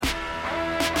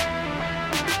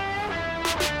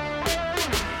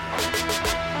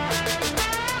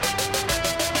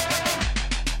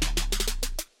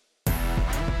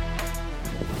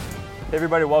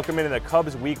everybody, welcome into the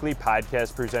Cubs Weekly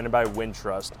podcast presented by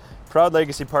Wintrust, proud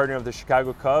legacy partner of the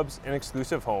Chicago Cubs and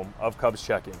exclusive home of Cubs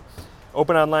Checking.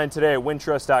 Open online today at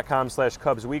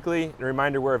wintrust.com/Cubs Weekly. And a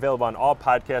reminder, we're available on all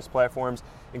podcast platforms,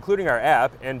 including our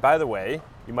app. And by the way,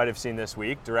 you might have seen this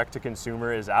week, Direct to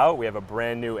Consumer is out. We have a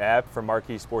brand new app for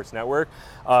Marquee Sports Network.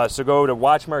 So go to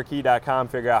watchmarquee.com,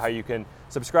 figure out how you can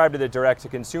subscribe to the Direct to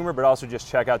Consumer, but also just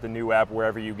check out the new app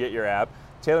wherever you get your app.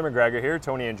 Taylor McGregor here,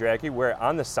 Tony Andracki. We're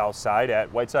on the south side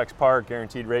at White Sox Park,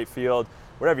 Guaranteed Rate Field,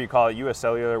 whatever you call it, US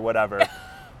Cellular, whatever.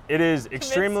 It is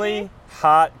extremely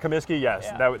hot. Comiskey, yes,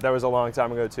 yeah. That was a long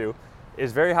time ago too.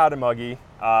 It's very hot and muggy.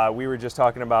 We were just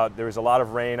talking about there was a lot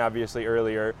of rain obviously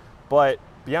earlier, but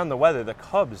beyond the weather, the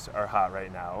Cubs are hot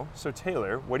right now. So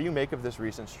Taylor, what do you make of this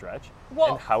recent stretch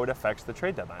and how it affects the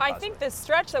trade deadline? I think the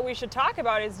stretch that we should talk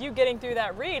about is you getting through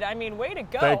that read. I mean, way to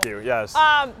go. Thank you, yes.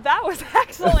 That was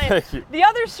excellent. Thank you. The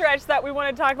other stretch that we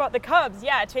want to talk about, the Cubs,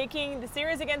 taking the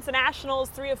series against the Nationals,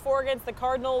 3 of 4 against the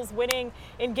Cardinals, winning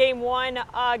in Game 1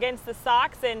 against the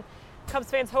Sox, and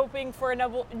Cubs fans hoping for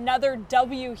another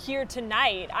W here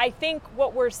tonight. I think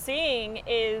what we're seeing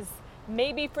is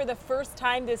maybe for the first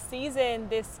time this season,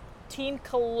 this team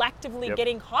collectively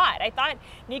getting hot. I thought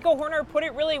Nico Hoerner put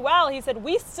it really well. He said,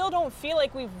 we still don't feel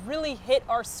like we've really hit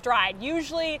our stride.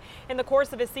 Usually in the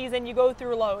course of a season, you go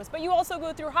through lows, but you also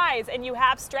go through highs, and you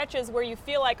have stretches where you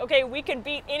feel like, okay, we can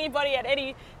beat anybody at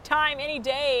any time, any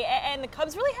day, and the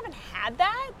Cubs really haven't had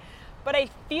that. But I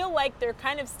feel like they're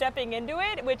kind of stepping into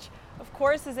it, which of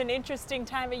course is an interesting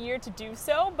time of year to do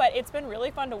so, but it's been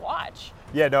really fun to watch.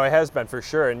 Yeah, no, it has been for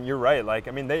sure, and you're right.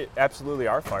 They absolutely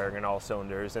are firing on all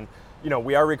cylinders, and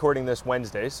we are recording this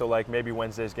Wednesday, so maybe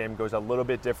Wednesday's game goes a little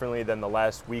bit differently than the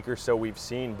last week or so we've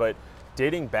seen, but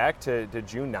dating back to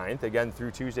June 9th, again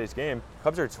through Tuesday's game,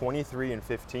 Cubs are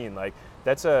 23-15.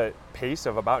 That's a pace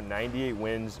of about 98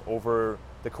 wins over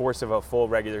the course of a full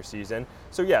regular season.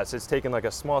 So yes, it's taken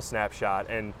a small snapshot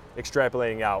and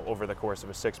extrapolating out over the course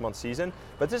of a 6-month season,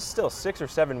 but this is still 6 or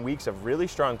 7 weeks of really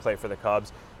strong play for the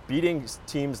Cubs, beating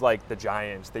teams like the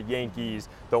Giants, the Yankees,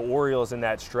 the Orioles in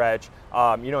that stretch,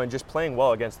 and just playing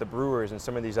well against the Brewers and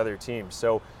some of these other teams.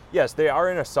 So yes, they are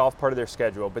in a soft part of their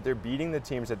schedule, but they're beating the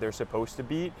teams that they're supposed to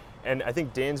beat. And I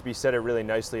think Dansby said it really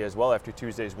nicely as well after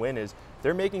Tuesday's win, is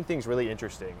they're making things really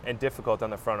interesting and difficult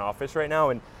on the front office right now.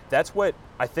 And that's what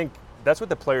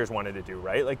the players wanted to do,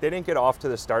 right? They didn't get off to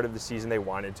the start of the season they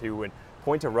wanted to and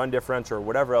point to run differential or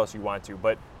whatever else you want to,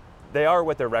 but they are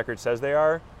what their record says they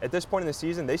are. At this point in the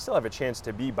season, they still have a chance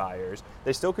to be buyers.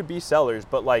 They still could be sellers,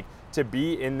 but to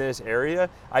be in this area,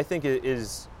 I think it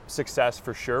is success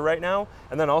for sure right now.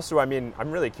 And then also, I'm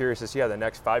really curious to see how the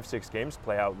next 5-6 games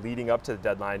play out leading up to the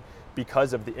deadline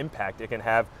because of the impact it can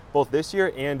have both this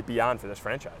year and beyond for this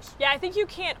franchise. Yeah, I think you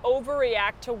can't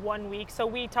overreact to 1 week. So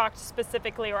we talked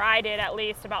specifically, or I did at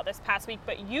least, about this past week,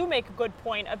 but you make a good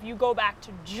point of you go back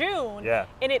to June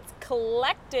and it's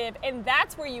collective, and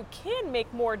that's where you can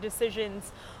make more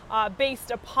decisions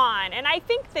based upon. And I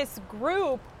think this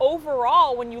group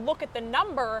overall, when you look at the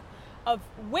number of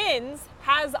wins,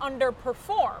 has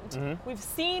underperformed. Mm-hmm. We've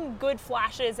seen good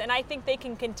flashes, and I think they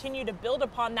can continue to build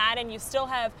upon that, and you still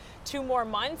have 2 more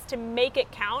months to make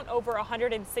it count over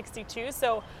 162.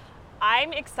 So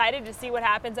I'm excited to see what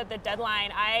happens at the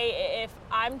deadline. If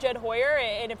I'm Jed Hoyer,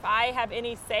 and if I have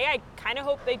any say, I kind of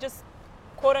hope they just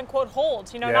quote-unquote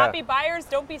hold. Not be buyers,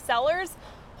 don't be sellers.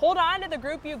 Hold on to the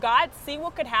group you got, see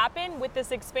what could happen with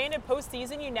this expanded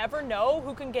postseason. You never know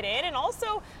who can get in. And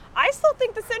also, I still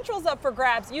think the Central's up for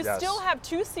grabs. You still have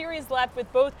 2 series left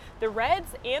with both the Reds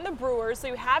and the Brewers, so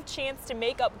you have chance to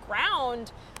make up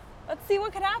ground. Let's see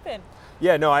what could happen.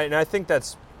 Yeah, no, I think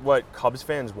that's what Cubs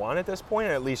fans want at this point,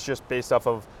 at least just based off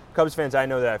of Cubs fans I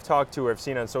know that I've talked to or have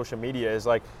seen on social media, is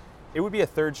it would be a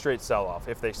 3rd straight sell-off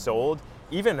if they sold.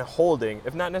 Even holding,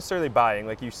 if not necessarily buying,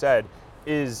 like you said,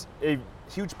 is a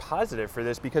huge positive for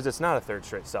this because it's not a 3rd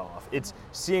straight sell-off. It's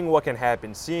seeing what can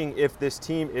happen, seeing if this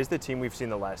team is the team we've seen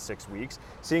the last 6 weeks,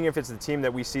 seeing if it's the team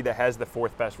that we see that has the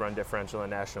 4th best run differential in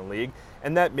the National League,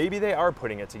 and that maybe they are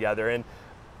putting it together. And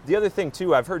the other thing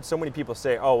too, I've heard so many people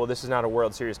say, oh, well, this is not a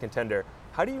World Series contender.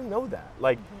 How do you know that?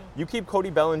 You keep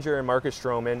Cody Bellinger and Marcus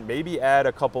Stroman, maybe add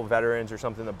a couple veterans or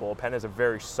something in the bullpen as a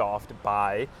very soft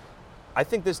buy. I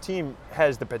think this team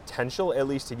has the potential at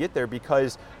least to get there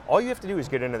because all you have to do is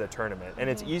get into the tournament. And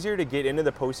it's easier to get into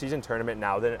the postseason tournament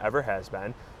now than it ever has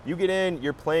been. You get in,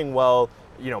 you're playing well,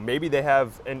 maybe they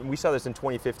have, and we saw this in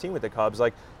 2015 with the Cubs,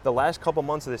 the last couple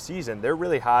months of the season, they're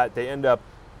really hot. They end up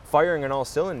firing on all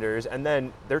cylinders, and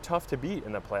then they're tough to beat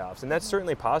in the playoffs. And that's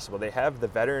certainly possible. They have the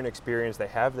veteran experience. They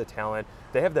have the talent.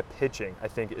 They have the pitching, I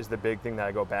think, is the big thing that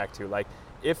I go back to.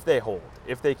 If they hold,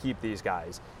 if they keep these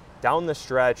guys, down the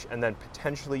stretch and then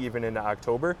potentially even into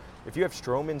October, if you have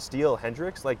Stroman, Steele,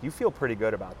 Hendricks, like, you feel pretty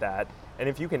good about that. And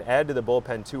if you can add to the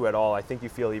bullpen too at all, I think you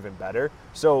feel even better.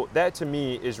 So that to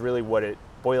me is really what it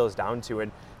boils down to.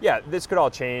 And yeah, this could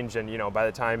all change, and by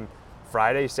the time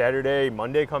Friday, Saturday,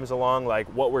 Monday comes along, like,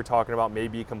 what we're talking about may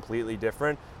be completely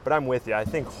different. But I'm with you. I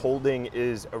think holding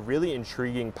is a really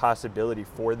intriguing possibility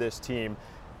for this team,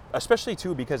 especially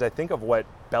too because I think of what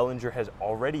Bellinger has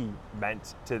already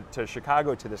meant to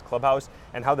Chicago, to this clubhouse,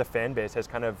 and how the fan base has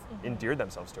kind of endeared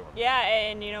themselves to him. Yeah,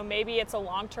 and maybe it's a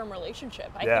long-term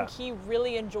relationship. I think he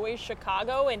really enjoys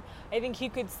Chicago, and I think he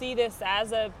could see this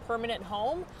as a permanent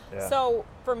home. Yeah. So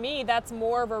for me, that's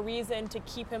more of a reason to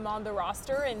keep him on the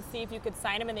roster and see if you could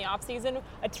sign him in the offseason,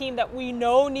 a team that we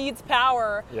know needs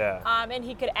power. Yeah. And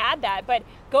he could add that. But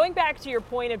going back to your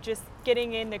point of just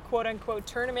getting in the quote-unquote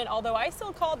tournament, although I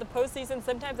still call it the postseason.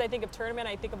 Sometimes I think of tournament,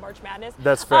 I think of March Madness.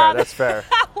 That's fair, that's fair.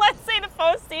 Let's say the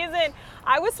postseason.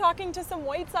 I was talking to some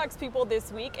White Sox people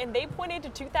this week, and they pointed to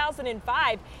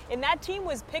 2005, and that team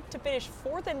was picked to finish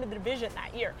 4th in the division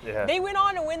that year. Yeah. They went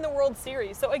on to win the World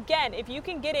Series. So again, if you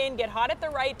can get in, get hot at the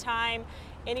right time,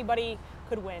 anybody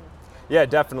could win. Yeah,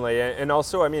 definitely. And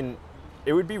also, I mean,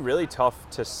 it would be really tough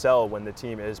to sell when the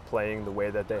team is playing the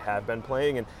way that they have been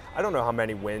playing. And I don't know how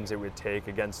many wins it would take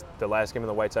against the last game of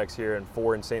the White Sox here and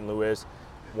 4 in St. Louis,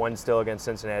 1 still against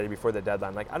Cincinnati before the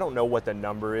deadline. Like, I don't know what the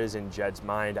number is in Jed's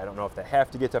mind. I don't know if they have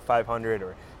to get to 500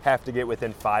 or have to get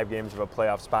within 5 games of a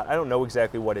playoff spot. I don't know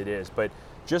exactly what it is, but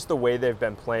just the way they've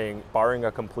been playing, barring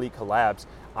a complete collapse,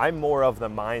 I'm more of the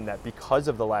mind that because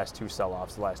of the last 2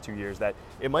 sell-offs, the last 2 years, that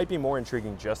it might be more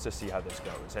intriguing just to see how this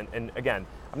goes. And again,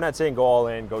 I'm not saying go all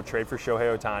in, go trade for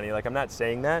Shohei Ohtani. Like, I'm not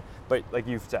saying that, but like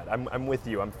you've said, I'm with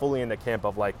you. I'm fully in the camp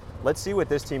of, like, let's see what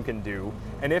this team can do.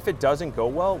 And if it doesn't go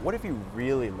well, what if you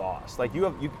really lost? Like,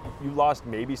 you lost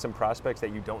maybe some prospects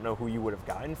that you don't know who you would have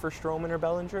gotten for Stroman or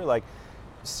Bellinger. Like,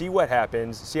 see what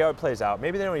happens, see how it plays out.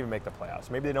 Maybe they don't even make the playoffs.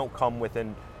 Maybe they don't come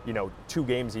within, 2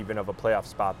 games even of a playoff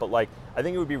spot. But, like, I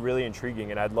think it would be really intriguing,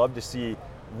 and I'd love to see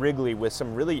Wrigley with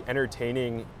some really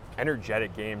entertaining,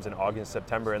 energetic games in August,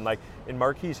 September. And, like, in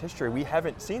Marquee's history, we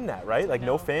haven't seen that, right? Like,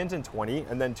 no fans in 20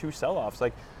 and then 2 sell-offs.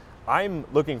 Like, I'm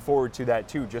looking forward to that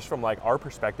too, just from, like, our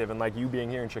perspective, and, like, you being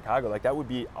here in Chicago. Like, that would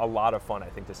be a lot of fun, I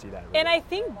think, to see that. Really. And I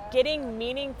think getting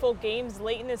meaningful games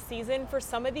late in the season for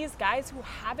some of these guys who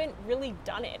haven't really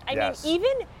done it. I mean,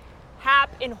 even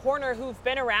Happ and Horner, who've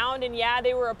been around, and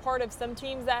they were a part of some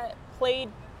teams that played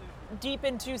deep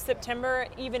into September,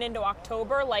 even into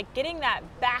October, like, getting that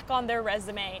back on their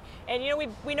resume. And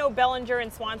we know Bellinger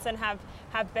and Swanson have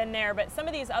been there, but some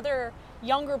of these other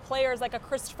younger players like a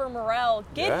Christopher Morel,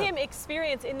 get him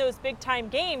experience in those big time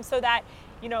games so that,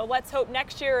 let's hope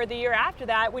next year or the year after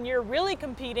that, when you're really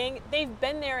competing, they've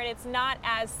been there and it's not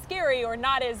as scary or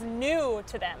not as new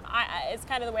to them. It's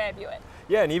kind of the way I view it.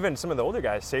 Yeah, and even some of the older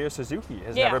guys, Seiya Suzuki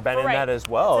has never been in that as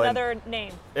well. That's another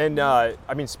name. And I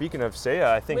mean, speaking of Seiya,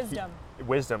 I think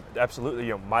Wisdom,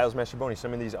 absolutely. Miles Mastrobuoni,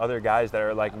 some of these other guys that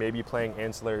are, like, maybe playing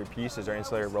ancillary pieces or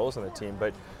ancillary roles on the team,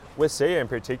 but with Seiya in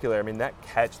particular, I mean, that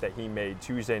catch that he made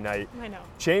Tuesday night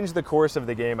changed the course of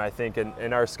the game, I think.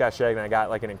 And our Scott Shagg and I got,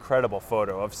 like, an incredible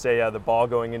photo of Seiya, the ball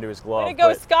going into his glove. Way to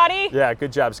go, Scotty! Yeah,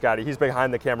 good job, Scotty. He's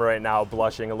behind the camera right now,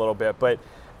 blushing a little bit. But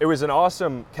it was an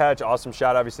awesome catch, awesome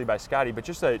shot, obviously, by Scotty, but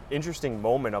just an interesting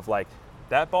moment of, like,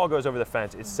 that ball goes over the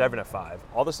fence. It's 7-5.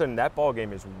 All of a sudden, that ball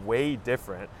game is way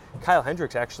different. Kyle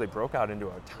Hendricks actually broke out into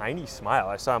a tiny smile.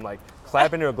 I saw him, like,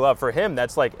 clap into a glove. For him,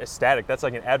 that's, like, ecstatic. That's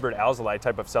like an Adbert Alzolay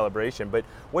type of celebration. But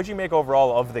what did you make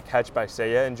overall of the catch by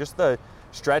Seiya and just the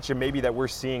stretch and maybe that we're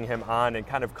seeing him on and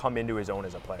kind of come into his own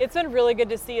as a player? It's been really good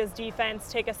to see his defense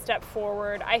take a step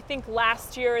forward. I think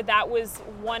last year that was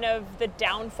one of the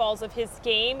downfalls of his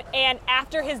game, and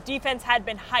after his defense had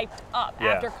been hyped up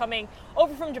after coming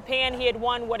over from Japan, he had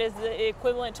won what is the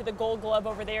equivalent to the Gold Glove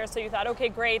over there, so you thought, okay,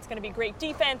 great, it's going to be great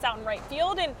defense out in right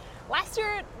field, and last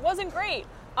year it wasn't great.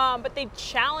 But they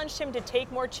challenged him to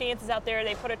take more chances out there.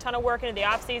 They put a ton of work into the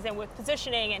offseason with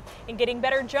positioning and getting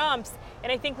better jumps.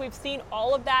 And I think we've seen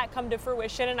all of that come to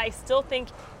fruition. And I still think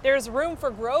there's room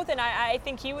for growth. And I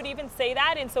think he would even say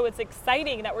that. And so it's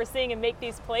exciting that we're seeing him make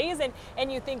these plays.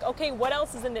 And you think, okay, what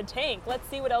else is in the tank? Let's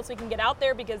see what else we can get out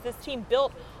there, because this team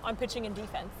built on pitching and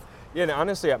defense. Yeah, and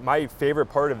honestly, my favorite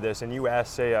part of this, and you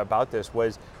asked Seiya about this,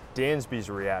 was Dansby's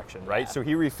reaction, right? So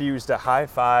he refused to high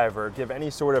five or give any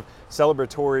sort of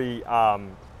celebratory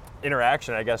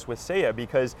interaction, I guess, with Seiya,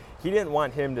 because he didn't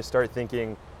want him to start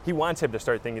thinking, he wants him to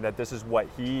start thinking that this is what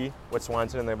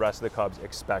Swanson and the rest of the Cubs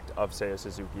expect of Seiya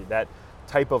Suzuki. That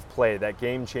type of play, that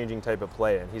game-changing type of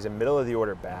play. And he's a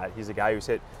middle-of-the-order bat. He's a guy who's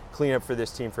hit cleanup for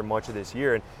this team for much of this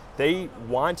year. And they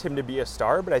want him to be a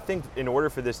star, but I think in order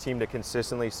for this team to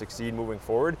consistently succeed moving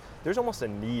forward, there's almost a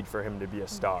need for him to be a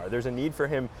star. There's a need for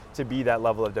him to be that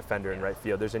level of defender in right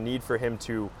field. There's a need for him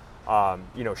to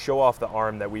show off the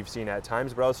arm that we've seen at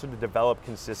times, but also to develop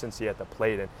consistency at the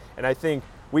plate. And I think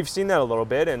we've seen that a little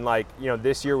bit. And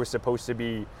this year was supposed to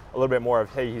be a little bit more of,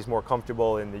 hey, he's more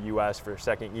comfortable in the U.S. for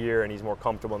second year and he's more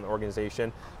comfortable in the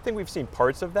organization. I think we've seen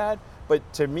parts of that. But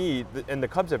to me, and the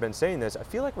Cubs have been saying this, I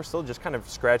feel like we're still just kind of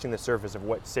scratching the surface of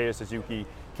what Seiya Suzuki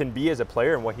can be as a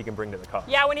player and what he can bring to the Cubs.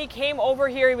 Yeah, when he came over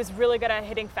here, he was really good at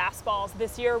hitting fastballs.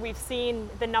 This year, we've seen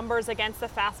the numbers against the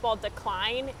fastball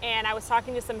decline, and I was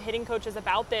talking to some hitting coaches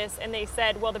about this, and they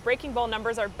said, well, the breaking ball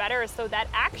numbers are better, so that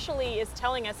actually is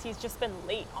telling us he's just been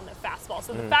late on the fastball.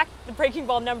 So the fact the breaking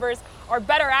ball numbers are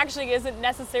better actually isn't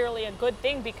necessarily a good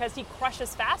thing because he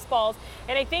crushes fastballs,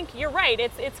 and I think you're right,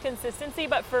 it's consistency,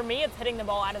 but for me, it's hitting the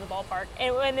ball out of the ballpark,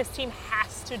 and when this team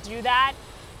has to do that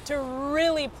to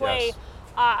really play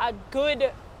a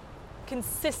good,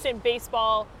 consistent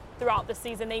baseball throughout the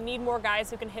season. They need more guys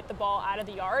who can hit the ball out of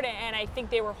the yard, and I think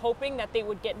they were hoping that they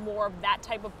would get more of that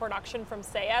type of production from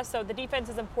Seiya. So the defense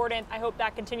is important. I hope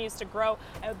that continues to grow.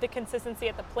 I hope the consistency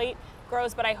at the plate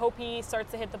grows, but I hope he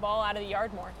starts to hit the ball out of the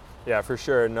yard more. Yeah, for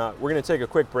sure. And we're going to take a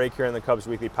quick break here on the Cubs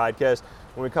Weekly Podcast.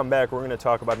 When we come back, we're going to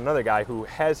talk about another guy who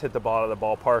has hit the ball out of the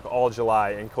ballpark all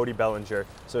July, and Cody Bellinger.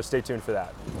 So stay tuned for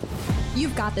that.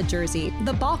 You've got the jersey,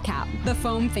 the ball cap, the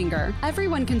foam finger.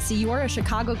 Everyone can see you're a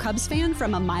Chicago Cubs fan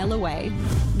from a mile away.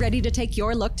 Ready to take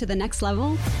your look to the next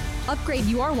level? Upgrade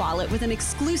your wallet with an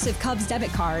exclusive Cubs debit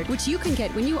card, which you can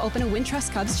get when you open a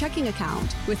Wintrust Cubs checking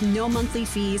account. With no monthly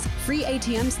fees, free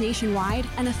ATMs nationwide,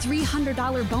 and a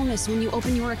 $300 bonus when you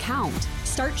open your account.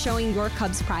 Start showing your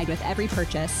Cubs pride with every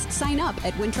purchase. Sign up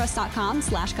at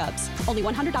wintrust.com/Cubs. Only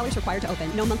 $100 required to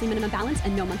open. No monthly minimum balance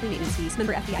and no monthly maintenance fees.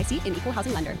 Member FDIC and equal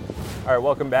housing lender. All right,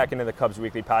 welcome back into the Cubs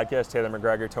Weekly Podcast. Taylor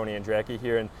McGregor, Tony Andracki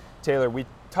here. And Taylor, we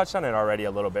touched on it already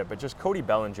a little bit, but just Cody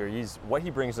Bellinger, what he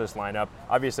brings to this lineup.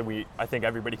 Obviously, I think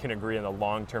everybody can agree on the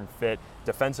long-term fit,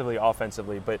 defensively,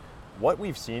 offensively, but what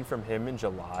we've seen from him in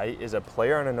July is a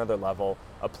player on another level,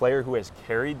 a player who has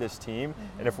carried this team.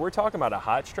 And if we're talking about a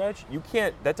hot stretch,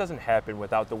 that doesn't happen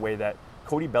without the way that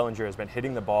Cody Bellinger has been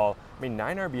hitting the ball. I mean,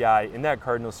 9 RBI in that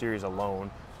Cardinals series alone.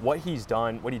 What he's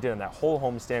done, what he did in that whole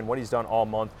homestand, what he's done all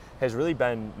month has really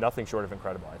been nothing short of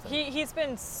incredible, I think. He's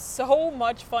been so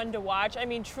much fun to watch. I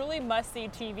mean, truly must-see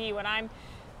TV when I'm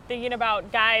thinking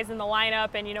about guys in the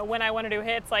lineup and, when I want to do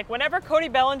hits. Like, whenever Cody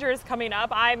Bellinger is coming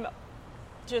up, I'm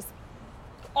just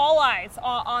all eyes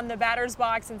on the batter's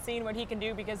box and seeing what he can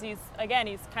do because he's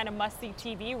kind of must-see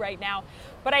TV right now.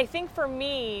 But I think for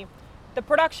me, the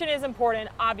production is important,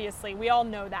 obviously. We all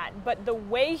know that. But the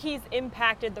way he's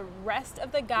impacted the rest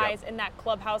of the guys in that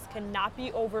clubhouse cannot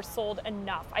be oversold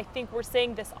enough. I think we're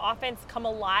seeing this offense come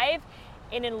alive,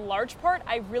 and in large part,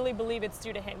 I really believe it's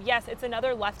due to him. Yes, it's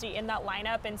another lefty in that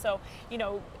lineup, and so,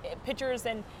 pitchers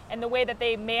and the way that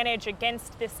they manage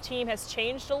against this team has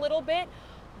changed a little bit.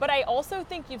 But I also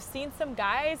think you've seen some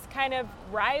guys kind of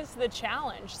rise to the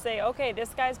challenge, say, okay,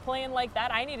 this guy's playing like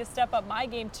that. I need to step up my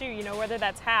game too, whether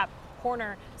that's Happ,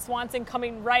 Corner, Swanson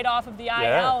coming right off of the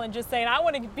IL and just saying, I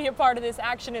want to be a part of this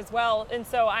action as well. And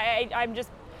so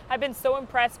I've been so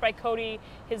impressed by Cody,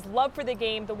 his love for the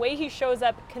game, the way he shows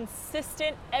up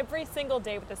consistent every single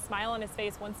day with a smile on his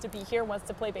face, wants to be here, wants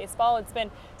to play baseball. It's been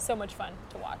so much fun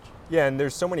to watch. Yeah, and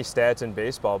there's so many stats in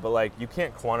baseball, but you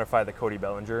can't quantify the Cody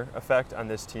Bellinger effect on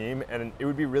this team, and it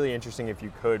would be really interesting if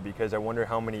you could, because I wonder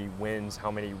how many wins,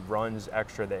 how many runs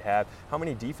extra they have, how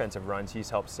many defensive runs he's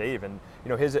helped save, and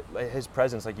his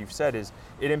presence, like you've said,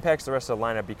 it impacts the rest of the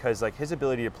lineup because his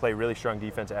ability to play really strong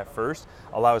defense at first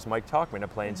allows Mike Tauchman to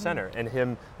play in center, and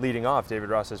him leading off, David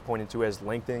Ross has pointed to as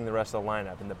lengthening the rest of the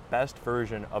lineup, and the best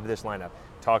version of this lineup,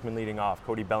 Tauchman leading off,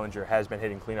 Cody Bellinger has been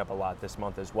hitting cleanup a lot this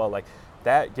month as well.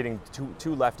 That, getting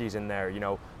two lefties in there,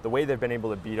 the way they've been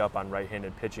able to beat up on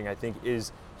right-handed pitching, I think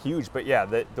is huge. But yeah,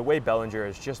 the way Bellinger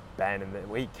has just been and the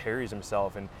way he carries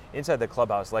himself and inside the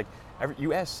clubhouse,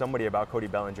 you ask somebody about Cody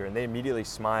Bellinger and they immediately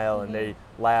smile and they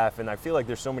laugh, and I feel like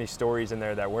there's so many stories in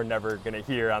there that we're never going to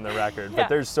hear on the record, but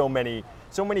there's so many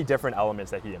different elements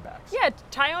that he impacts. Yeah,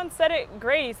 Tyon said it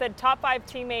great. He said top 5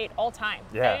 teammate all time.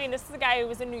 Yeah. I mean, this is a guy who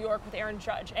was in New York with Aaron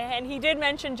Judge, and he did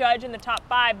mention Judge in the top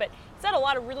 5, but he's had a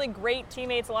lot of really great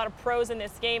teammates, a lot of pros in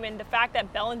this game, and the fact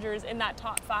that Bellinger is in that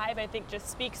top 5, I think just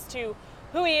speaks to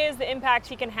who he is, the impact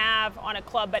he can have on a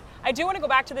club. But I do want to go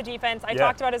back to the defense. I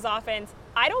talked about his offense.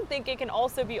 I don't think it can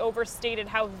also be overstated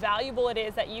how valuable it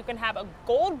is that you can have a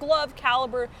Gold Glove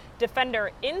caliber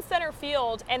defender in center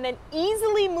field and then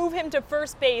easily move him to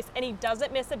first base and he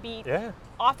doesn't miss a beat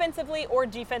offensively or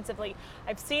defensively.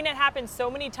 I've seen it happen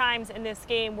so many times in this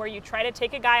game where you try to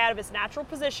take a guy out of his natural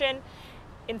position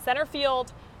in center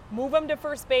field, move him to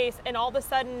first base, and all of a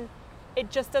sudden it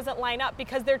just doesn't line up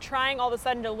because they're trying all of a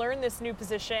sudden to learn this new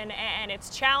position and it's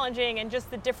challenging, and just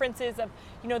the differences of,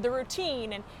 the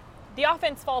routine, and the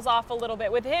offense falls off a little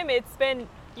bit. With him, it's been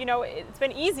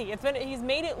easy. He's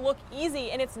made it look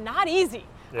easy, and it's not easy.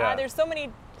 There's so many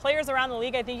players around the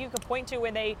league I think you could point to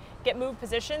when they get moved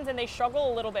positions and they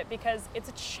struggle a little bit because it's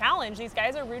a challenge. These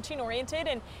guys are routine oriented,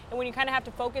 and when you kind of have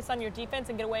to focus on your defense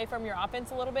and get away from your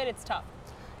offense a little bit, it's tough.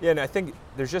 Yeah, and I think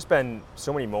there's just been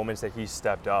so many moments that he's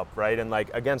stepped up, right? And like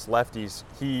against lefties,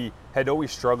 he had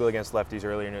always struggled against lefties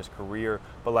early in his career,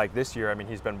 but like this year, I mean,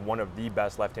 he's been one of the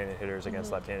best left-handed hitters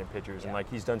against left-handed pitchers, and like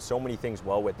he's done so many things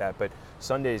well with that. But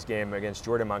Sunday's game against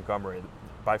Jordan Montgomery,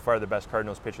 by far the best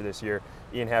Cardinals pitcher this year,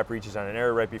 Ian Happ reaches on an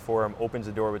error right before him, opens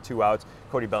the door with 2 outs.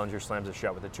 Cody Bellinger slams a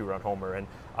shot with a 2-run homer. And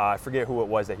I forget who it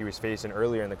was that he was facing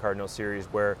earlier in the Cardinals series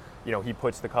where, he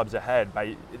puts the Cubs ahead.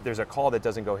 There's a call that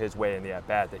doesn't go his way in the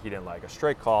at-bat that he didn't like, a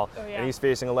strike call, and he's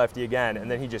facing a lefty again. And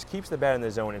then he just keeps the bat in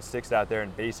the zone and sticks it out there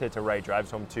and base hit to right,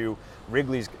 drives home 2.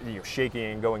 Wrigley's shaking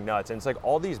and going nuts. And it's like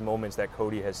all these moments that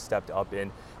Cody has stepped up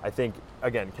in, I think,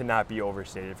 again, cannot be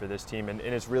overstated for this team. And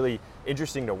it's really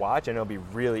interesting to watch, and it'll be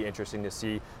really interesting to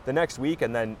see the next week.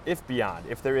 And then if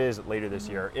there is later this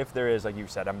year, if there is, like you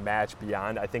said, a match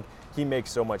beyond, I think he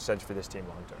makes so much sense for this team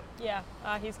long term. Yeah,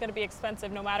 he's going to be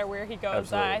expensive no matter where he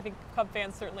goes. I think Cub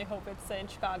fans certainly hope it's in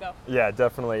Chicago. Yeah,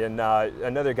 definitely. And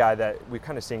another guy that we've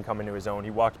kind of seen come into his own, he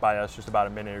walked by us just about a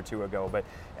minute or two ago, but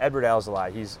Adbert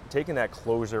Alzolay, he's taken that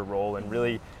closer role and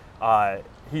really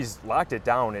he's locked it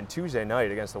down. And Tuesday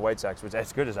night against the White Sox was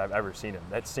as good as I've ever seen him.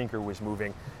 That sinker was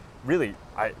moving really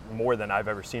more than I've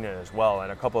ever seen it as well.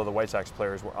 And a couple of the White Sox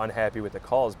players were unhappy with the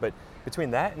calls. But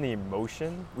between that and the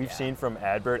emotion we've seen from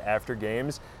Adbert after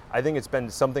games, I think it's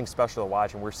been something special to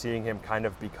watch, and we're seeing him kind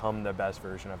of become the best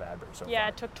version of Adbert so far.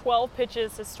 It took 12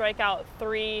 pitches to strike out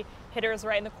 3 hitters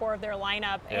right in the core of their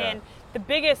lineup. And the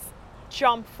biggest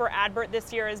jump for Adbert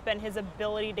this year has been his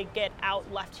ability to get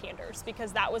out left-handers,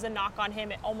 because that was a knock on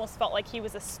him. It almost felt like he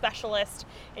was a specialist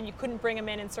and you couldn't bring him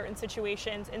in certain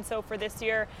situations. And so for this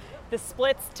year, the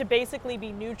splits to basically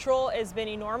be neutral has been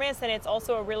enormous, and it's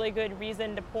also a really good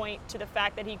reason to point to the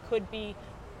fact that he could be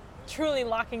truly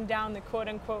locking down the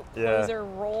quote-unquote closer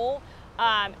role.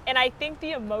 And I think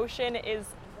the emotion is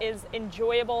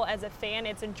enjoyable as a fan.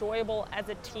 It's enjoyable as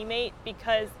a teammate,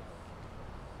 because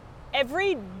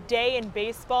every day in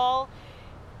baseball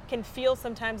can feel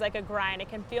sometimes like a grind. It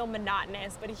can feel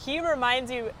monotonous, but he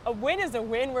reminds you a win is a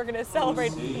win. We're going to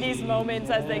celebrate these moments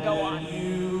as they go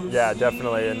on. Yeah,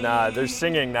 definitely. And they're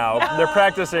singing now. They're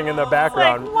practicing in the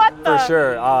background for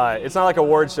sure. It's not like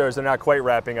award shows. They're not quite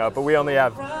wrapping up, but we only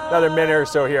have another minute or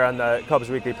so here on the Cubs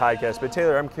Weekly podcast. But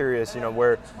Taylor, I'm curious,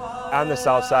 we're on the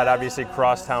south side. Obviously,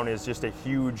 Crosstown is just a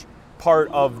huge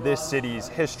part of this city's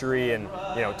history, and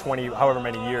 20 however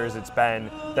many years it's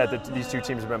been that these two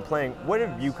teams have been playing. What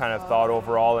have you kind of thought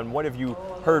overall, and what have you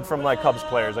heard from Cubs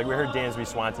players? Like we heard Dansby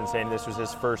Swanson saying this was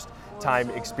his first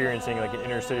time experiencing an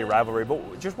intercity rivalry,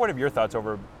 but just what have your thoughts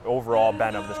overall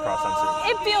been of this Crosstown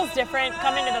Series? It feels different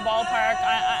coming to the ballpark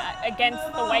against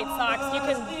the White Sox. You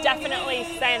can definitely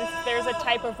sense there's a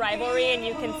type of rivalry, and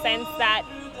you can sense that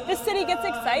this city gets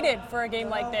excited for a game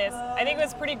like this. I think it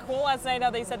was pretty cool last night how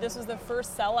they said this was the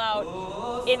first sellout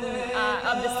of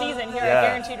the season here at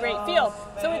Guaranteed Rate Field.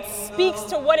 So it speaks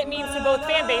to what it means to both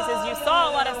fan bases. You saw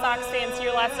a lot of Sox fans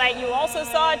here last night. You also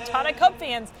saw a ton of Cub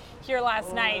fans here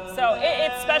last night. So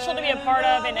it's special to be a part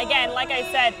of. And again, like I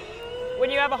said, when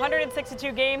you have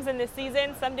 162 games in this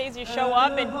season, some days you show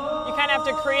up and you kind of have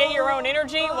to create your own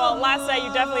energy. Well, last night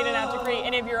you definitely didn't have to create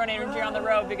any of your own energy on the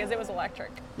road because it was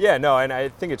electric. Yeah, no, and I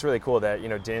think it's really cool that,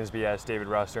 Dansby asked David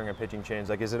Ross during a pitching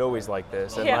change, is it always like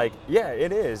this? And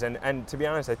it is. And to be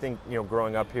honest, I think,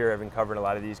 growing up here, having covered a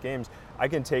lot of these games, I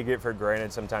can take it for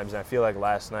granted sometimes. And I feel like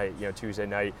last night, Tuesday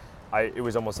night, it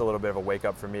was almost a little bit of a wake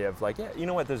up for me of you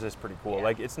know what, this is pretty cool.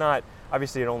 Yeah. It's not,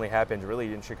 obviously it only happens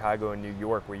really in Chicago and New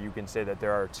York, where you can say that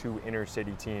there are 2 inner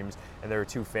city teams and there are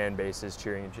 2 fan bases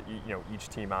cheering, each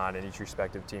team on and each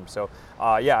respective team. So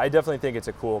I definitely think it's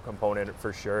a cool component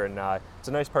for sure. And it's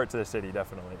a nice part to the city,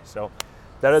 definitely. So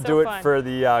That'll do it for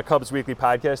the Cubs Weekly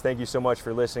Podcast. Thank you so much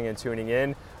for listening and tuning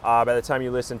in. By the time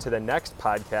you listen to the next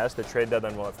podcast, the trade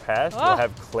deadline will have passed. We'll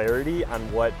have clarity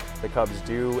on what the Cubs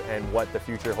do and what the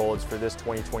future holds for this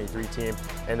 2023 team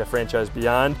and the franchise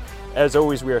beyond. As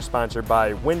always, we are sponsored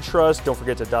by Wintrust. Don't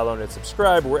forget to download and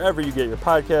subscribe wherever you get your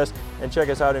podcast, and check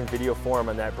us out in video form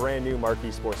on that brand new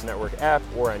Marquee Sports Network app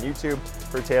or on YouTube.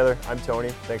 For Taylor, I'm Tony.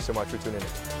 Thanks so much for tuning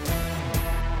in.